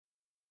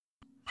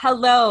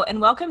Hello,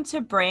 and welcome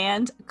to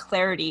Brand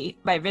Clarity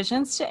by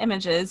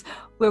Visions2images,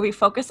 where we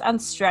focus on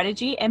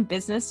strategy and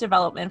business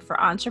development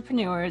for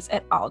entrepreneurs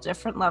at all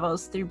different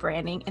levels through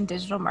branding and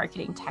digital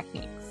marketing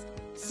techniques.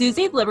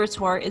 Susie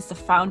Liberatore is the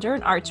founder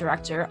and art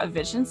director of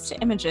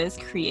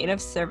Visions2images Creative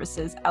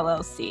Services,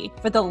 LLC.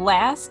 For the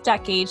last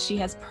decade, she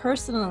has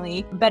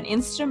personally been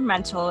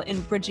instrumental in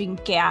bridging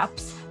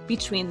gaps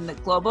between the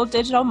global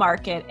digital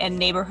market and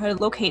neighborhood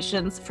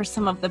locations for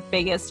some of the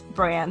biggest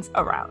brands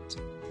around.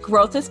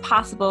 Growth is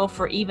possible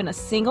for even a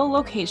single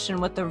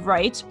location with the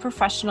right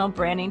professional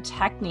branding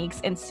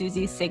techniques and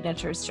Susie's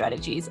signature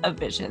strategies of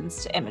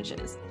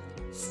Visions2images.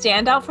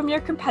 Stand out from your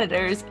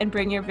competitors and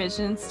bring your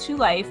visions to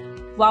life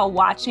while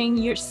watching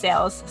your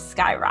sales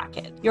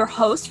skyrocket. Your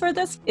host for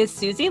this is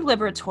Susie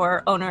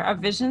Liberatore, owner of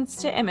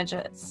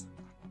Visions2images.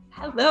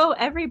 Hello,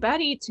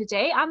 everybody.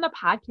 Today on the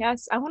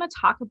podcast, I want to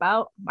talk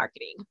about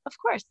marketing. Of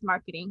course,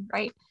 marketing,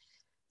 right?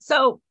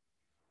 So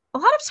a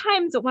lot of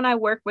times when I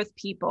work with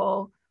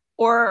people,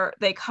 or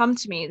they come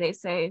to me, they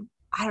say,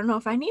 I don't know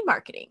if I need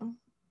marketing,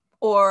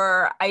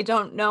 or I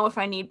don't know if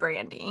I need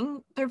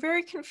branding. They're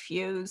very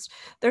confused.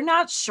 They're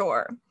not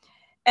sure.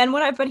 And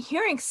what I've been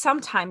hearing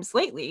sometimes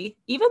lately,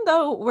 even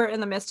though we're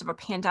in the midst of a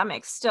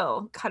pandemic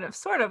still,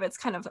 it's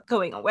kind of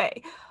going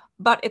away,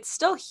 but it's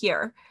still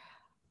here.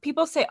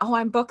 People say, oh,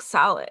 I'm booked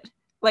solid,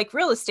 like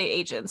real estate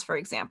agents, for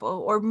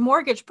example, or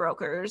mortgage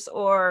brokers,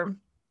 or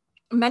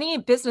many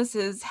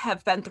businesses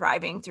have been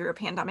thriving through a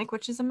pandemic,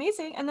 which is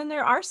amazing. And then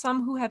there are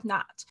some who have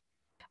not.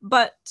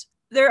 But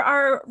there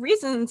are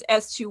reasons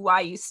as to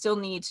why you still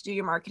need to do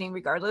your marketing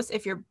regardless.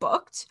 If you're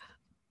booked,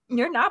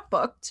 you're not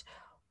booked,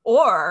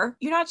 or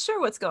you're not sure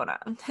what's going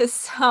on.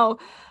 So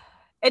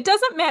it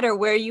doesn't matter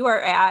where you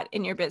are at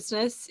in your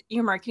business,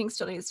 your marketing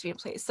still needs to be in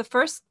place. The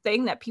first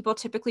thing that people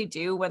typically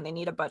do when they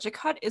need a budget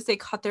cut is they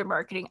cut their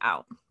marketing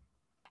out.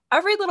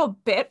 Every little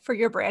bit for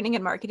your branding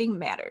and marketing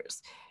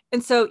matters.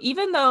 And so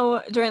even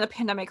though during the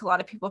pandemic, a lot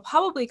of people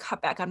probably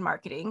cut back on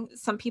marketing,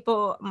 some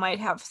people might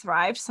have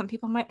thrived, some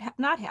people might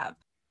not have.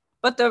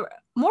 But the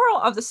moral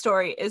of the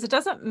story is it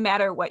doesn't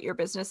matter what your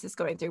business is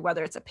going through,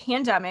 whether it's a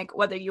pandemic,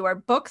 whether you are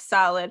booked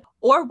solid,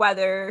 or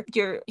whether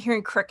you're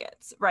hearing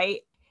crickets,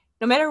 right?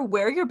 No matter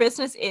where your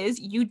business is,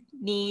 you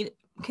need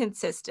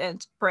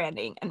consistent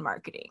branding and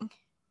marketing.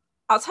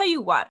 I'll tell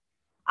you what.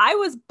 I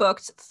was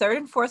booked third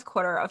and fourth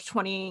quarter of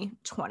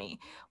 2020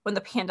 when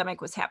the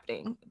pandemic was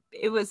happening.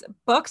 It was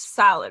booked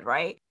solid,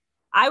 right?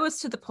 I was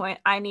to the point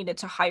I needed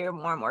to hire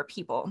more and more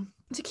people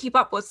to keep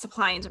up with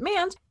supply and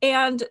demand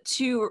and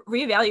to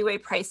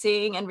reevaluate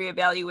pricing and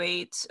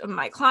reevaluate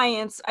my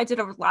clients. I did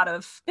a lot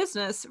of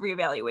business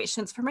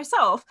reevaluations for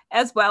myself,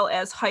 as well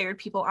as hired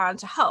people on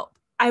to help.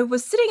 I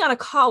was sitting on a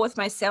call with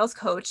my sales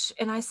coach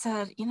and I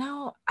said,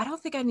 I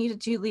don't think I need to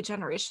do lead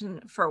generation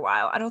for a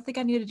while. I don't think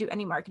I need to do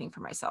any marketing for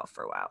myself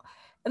for a while.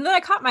 And then I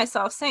caught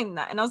myself saying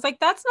that. And I was like,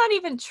 that's not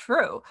even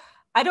true.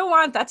 I don't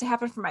want that to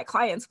happen for my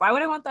clients. Why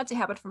would I want that to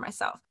happen for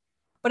myself?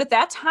 But at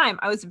that time,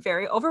 I was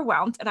very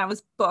overwhelmed and I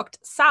was booked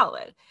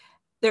solid.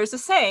 There's a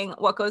saying,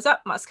 what goes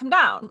up must come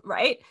down,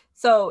 right?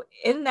 So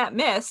in that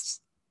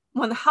mist,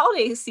 when the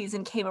holiday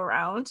season came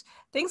around,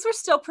 things were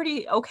still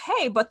pretty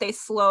okay, but they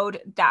slowed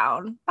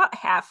down about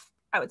half,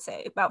 I would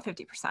say, about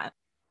 50%.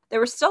 There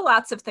were still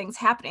lots of things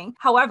happening.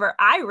 However,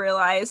 I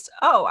realized,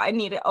 I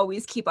need to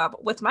always keep up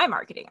with my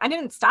marketing. I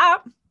didn't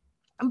stop,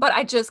 but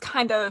I just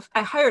I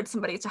hired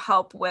somebody to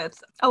help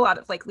with a lot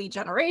of lead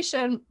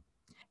generation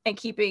and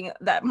keeping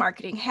that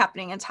marketing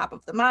happening on top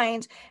of the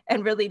mind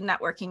and really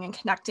networking and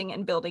connecting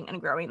and building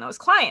and growing those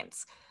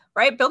clients.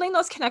 Right? Building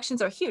those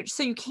connections are huge.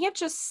 So you can't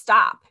just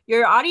stop.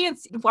 Your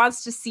audience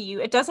wants to see you.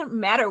 It doesn't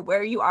matter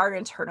where you are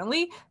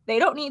internally. They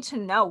don't need to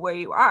know where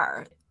you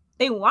are.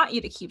 They want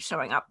you to keep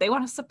showing up. They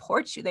want to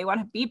support you. They want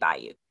to be by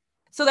you.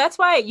 So that's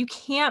why you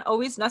can't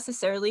always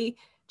necessarily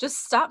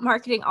just stop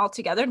marketing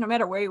altogether, no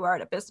matter where you are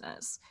at a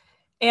business.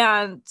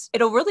 And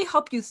it'll really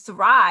help you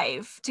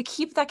thrive to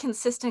keep that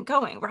consistent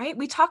going, right?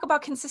 We talk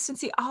about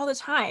consistency all the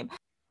time.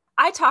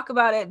 I talk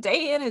about it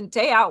day in and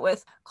day out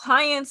with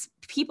clients,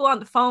 people on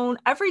the phone.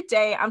 Every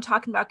day I'm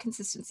talking about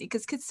consistency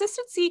because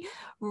consistency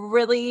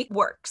really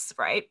works,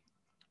 right?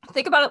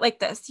 Think about it like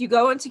this. You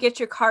go in to get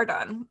your car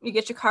done. You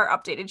get your car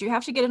updated. You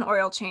have to get an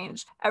oil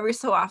change every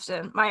so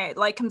often. My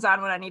light comes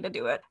on when I need to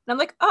do it. And I'm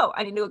like,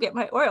 I need to go get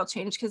my oil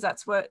change because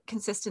that's what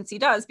consistency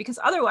does. Because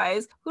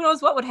otherwise, who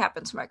knows what would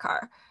happen to my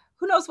car?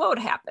 Who knows what would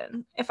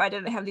happen if I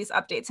didn't have these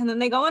updates? And then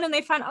they go in and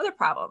they find other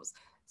problems.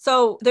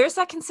 So there's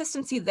that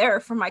consistency there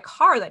for my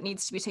car that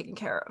needs to be taken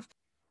care of.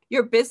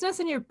 Your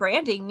business and your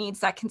branding needs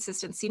that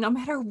consistency no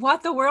matter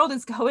what the world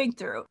is going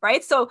through,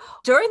 right? So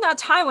during that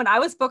time when I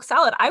was booked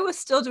solid, I was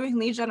still doing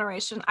lead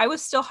generation. I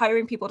was still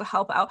hiring people to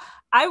help out.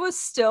 I was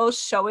still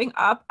showing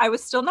up. I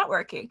was still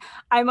networking.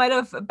 I might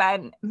have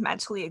been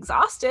mentally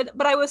exhausted,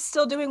 but I was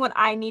still doing what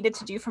I needed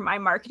to do for my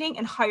marketing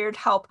and hired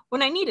help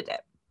when I needed it.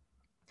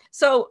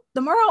 So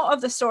the moral of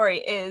the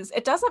story is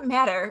it doesn't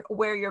matter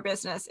where your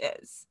business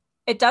is.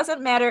 It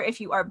doesn't matter if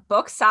you are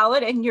booked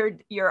solid and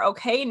you're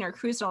okay and you're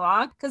cruising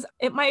along, because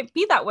it might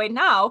be that way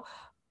now,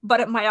 but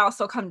it might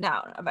also come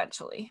down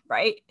eventually,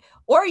 right?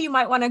 Or you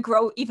might want to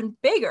grow even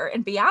bigger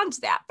and beyond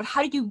that. But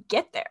how do you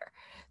get there?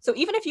 So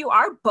even if you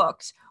are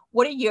booked,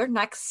 what are your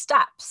next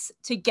steps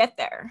to get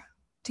there?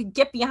 To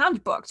get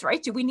beyond booked,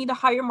 right? Do we need to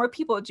hire more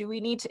people? Do we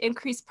need to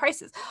increase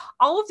prices?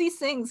 All of these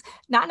things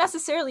not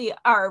necessarily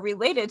are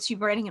related to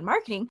branding and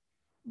marketing,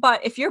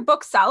 but if you're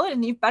booked solid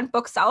and you've been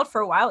booked solid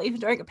for a while, even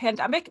during a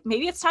pandemic,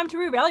 maybe it's time to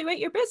reevaluate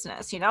your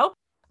business,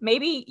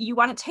 Maybe you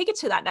want to take it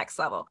to that next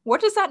level.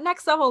 What does that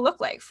next level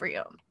look like for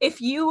you? If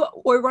you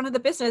were one of the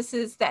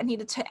businesses that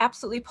needed to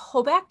absolutely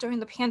pull back during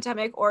the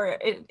pandemic or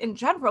in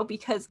general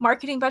because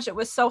marketing budget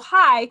was so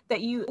high that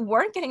you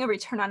weren't getting a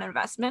return on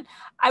investment,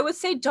 I would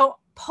say don't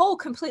pull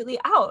completely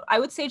out. I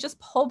would say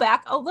just pull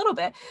back a little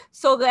bit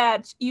so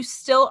that you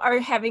still are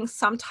having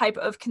some type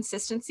of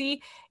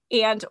consistency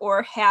and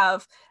or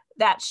have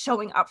that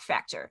showing up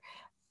factor.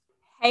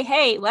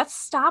 Hey, let's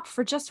stop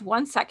for just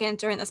 1 second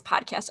during this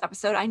podcast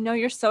episode. I know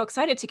you're so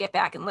excited to get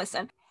back and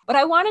listen, but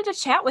I wanted to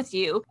chat with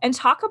you and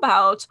talk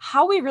about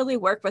how we really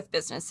work with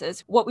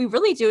businesses. What we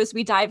really do is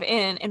we dive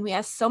in and we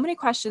ask so many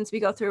questions. We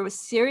go through a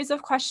series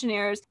of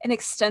questionnaires and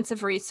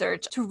extensive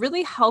research to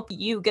really help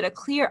you get a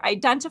clear,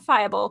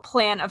 identifiable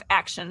plan of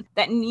action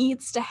that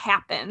needs to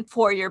happen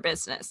for your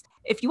business.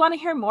 If you want to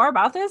hear more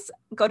about this,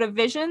 go to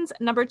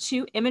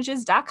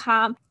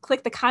visions2images.com,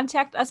 click the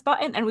contact us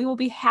button, and we will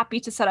be happy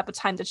to set up a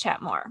time to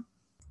chat more.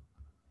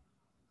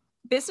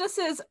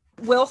 Businesses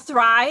will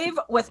thrive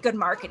with good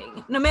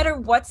marketing, no matter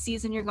what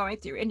season you're going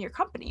through in your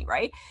company,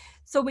 right?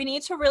 So we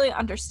need to really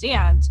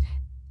understand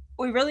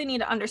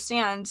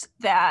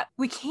that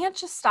we can't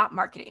just stop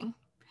marketing.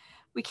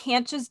 We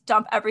can't just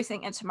dump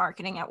everything into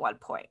marketing at one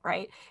point,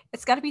 right?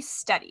 It's got to be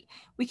steady.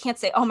 We can't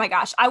say, oh my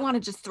gosh, I want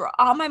to just throw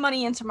all my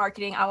money into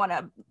marketing. I want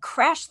to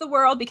crash the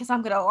world because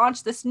I'm going to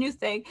launch this new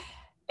thing.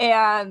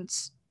 And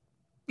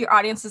your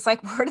audience is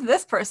like, where did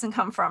this person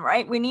come from,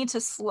 right? We need to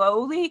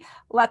slowly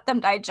let them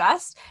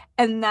digest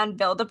and then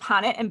build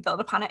upon it and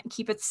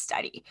keep it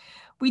steady.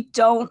 We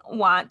don't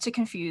want to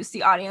confuse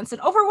the audience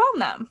and overwhelm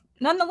them,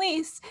 none the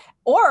least,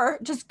 or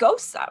just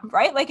ghost them,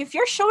 right? Like if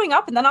you're showing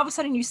up and then all of a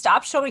sudden you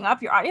stop showing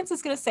up, your audience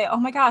is going to say, oh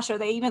my gosh, are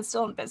they even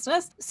still in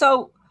business?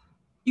 So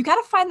you got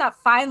to find that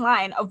fine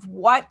line of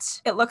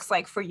what it looks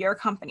like for your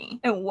company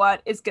and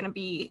what is going to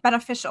be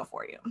beneficial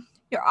for you.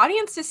 Your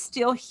audience is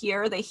still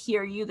here. They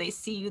hear you, they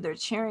see you, they're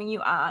cheering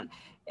you on.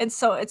 And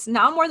so it's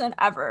now more than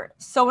ever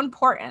so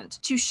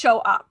important to show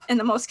up in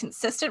the most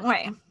consistent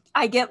way.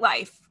 I get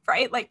life,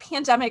 right? Like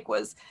pandemic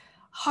was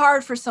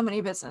hard for so many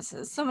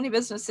businesses. So many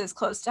businesses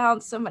closed down.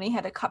 So many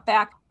had to cut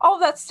back, all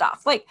that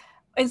stuff.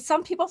 And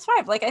some people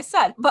thrive, like I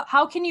said, but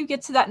how can you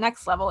get to that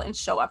next level and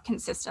show up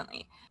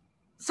consistently?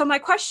 So my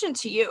question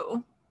to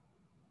you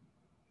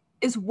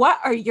is, what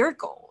are your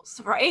goals,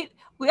 right?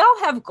 We all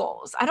have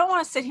goals. I don't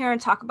want to sit here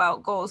and talk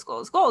about goals,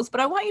 but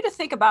I want you to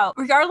think about,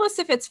 regardless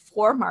if it's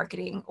for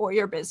marketing or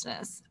your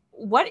business,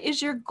 what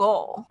is your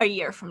goal a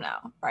year from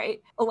now,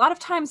 right? A lot of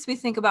times we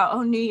think about,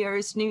 oh, New Year,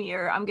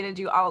 I'm going to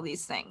do all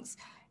these things.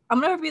 I'm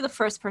going to be the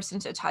first person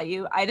to tell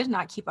you, I did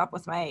not keep up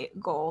with my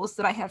goals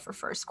that I had for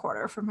first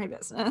quarter for my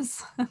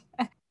business.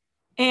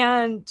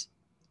 And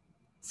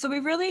so we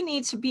really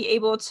need to be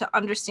able to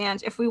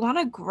understand, if we want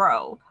to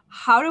grow,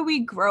 how do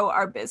we grow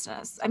our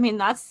business? I mean,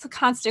 that's the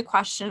constant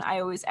question I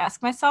always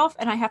ask myself,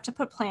 and I have to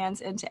put plans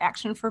into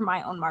action for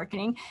my own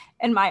marketing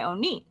and my own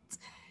needs.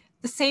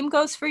 The same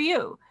goes for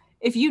you.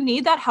 If you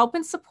need that help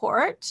and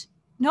support,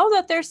 know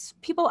that there's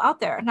people out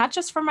there, not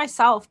just for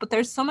myself, but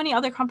there's so many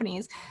other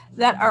companies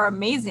that are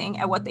amazing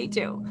at what they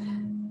do.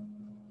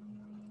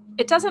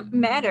 It doesn't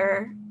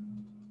matter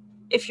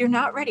if you're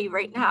not ready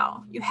right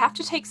now. You have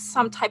to take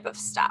some type of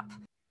step.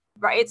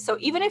 Right? So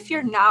even if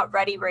you're not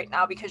ready right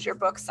now because you're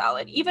booked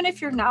solid, even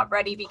if you're not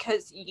ready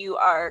because you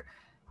are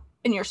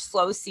in your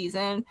slow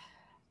season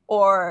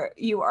or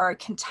you are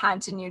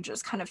content and you're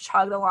just kind of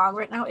chugging along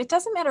right now, it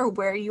doesn't matter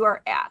where you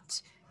are at.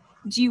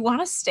 Do you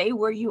want to stay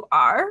where you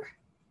are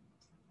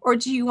or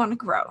do you want to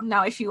grow?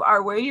 Now, if you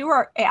are where you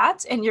are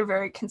at and you're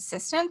very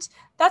consistent,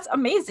 that's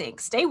amazing.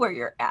 Stay where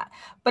you're at.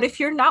 But if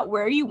you're not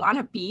where you want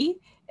to be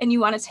and you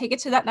want to take it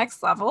to that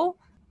next level,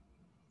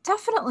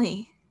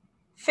 definitely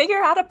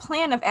figure out a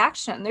plan of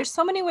action. There's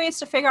so many ways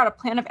to figure out a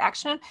plan of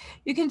action.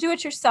 You can do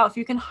it yourself.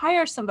 You can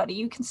hire somebody.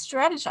 You can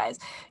strategize.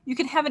 You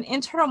can have an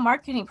internal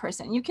marketing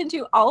person. You can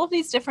do all of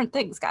these different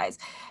things, guys.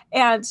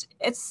 And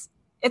it's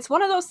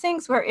one of those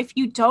things where if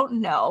you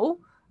don't know,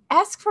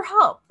 ask for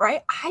help,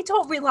 right? I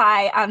don't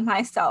rely on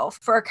myself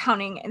for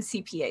accounting and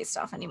CPA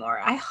stuff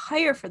anymore. I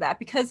hire for that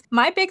because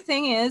my big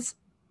thing is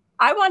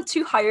I want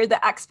to hire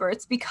the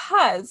experts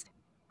because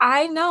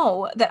I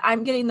know that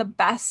I'm getting the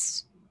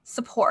best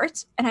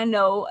support and I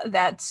know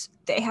that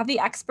they have the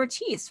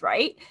expertise,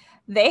 right?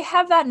 They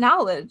have that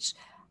knowledge.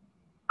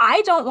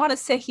 I don't want to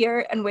sit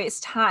here and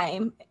waste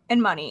time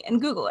and money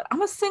and Google it.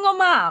 I'm a single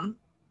mom.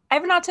 I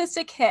have an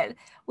autistic kid.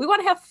 We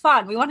want to have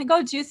fun. We want to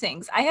go do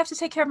things. I have to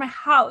take care of my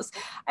house.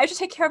 I have to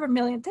take care of a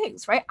million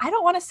things, right? I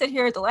don't want to sit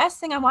here. The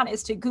last thing I want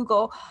is to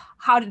Google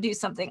how to do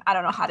something I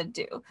don't know how to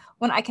do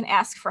when I can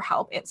ask for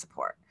help and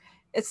support.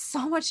 It's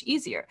so much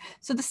easier.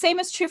 So the same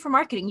is true for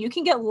marketing. You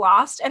can get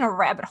lost in a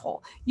rabbit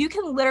hole. You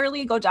can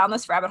literally go down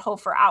this rabbit hole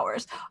for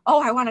hours.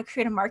 Oh, I want to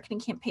create a marketing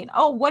campaign.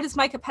 Oh, what is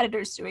my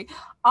competitors doing?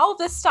 All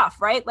this stuff,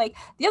 right? Like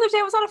the other day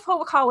I was on a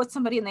phone call with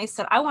somebody and they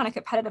said, I want a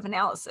competitive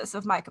analysis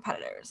of my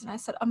competitors. And I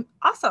said,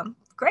 awesome,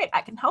 great,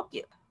 I can help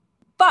you.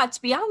 But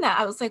beyond that,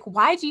 I was like,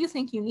 why do you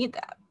think you need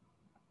that?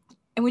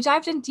 And we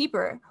dived in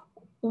deeper.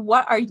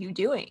 What are you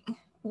doing?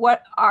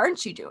 What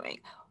aren't you doing?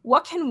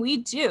 What can we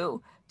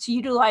do to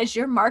utilize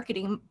your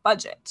marketing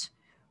budget,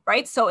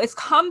 right? So it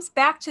comes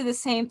back to the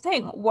same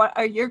thing. What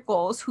are your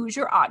goals? Who's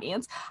your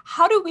audience?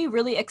 How do we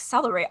really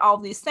accelerate all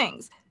of these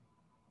things?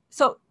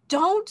 So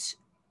don't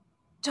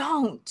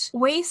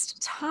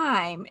waste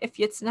time if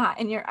it's not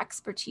in your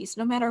expertise,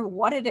 no matter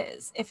what it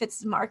is. If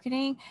it's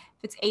marketing,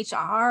 if it's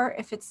HR,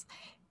 if it's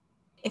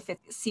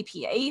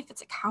CPA, if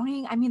it's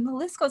accounting, I mean, the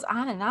list goes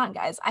on,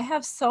 guys. I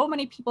have so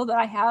many people that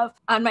I have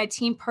on my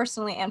team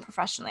personally and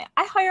professionally.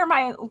 I hire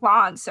my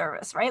lawn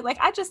service, right? Like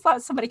I just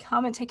let somebody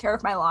come and take care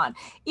of my lawn,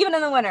 even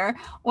in the winter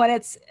when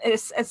it's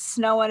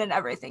snowing and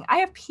everything. I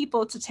have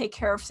people to take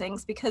care of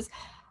things because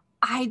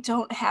I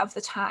don't have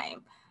the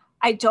time.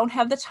 I don't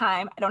have the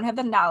time, I don't have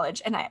the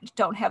knowledge, and I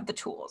don't have the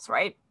tools,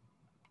 right?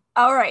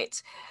 All right.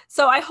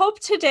 So I hope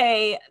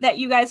today that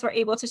you guys were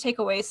able to take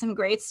away some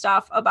great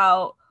stuff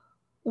about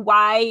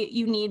why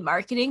you need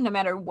marketing, no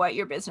matter what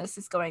your business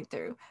is going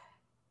through.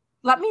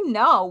 Let me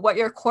know what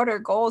your quarter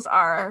goals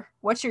are,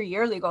 what your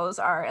yearly goals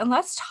are, and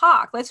let's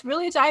talk. Let's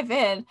really dive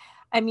in.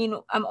 I mean,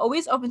 I'm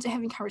always open to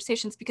having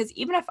conversations because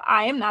even if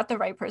I am not the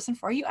right person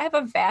for you, I have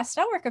a vast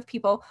network of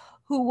people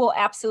who will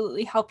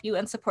absolutely help you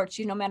and support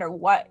you no matter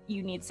what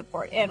you need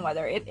support in,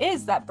 whether it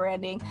is that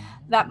branding,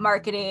 that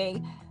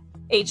marketing,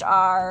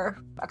 HR,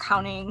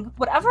 accounting,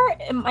 whatever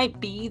it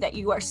might be that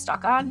you are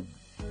stuck on.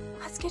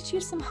 Let's get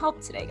you some help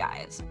today,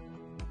 guys.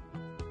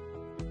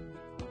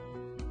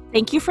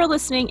 Thank you for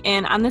listening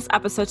in on this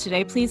episode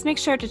today. Please make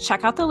sure to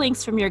check out the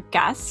links from your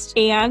guest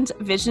and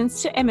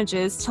Visions to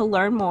Images to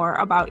learn more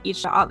about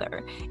each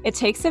other. It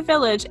takes a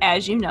village,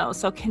 as you know,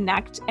 so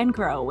connect and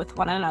grow with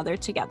one another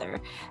together.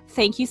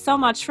 Thank you so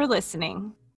much for listening.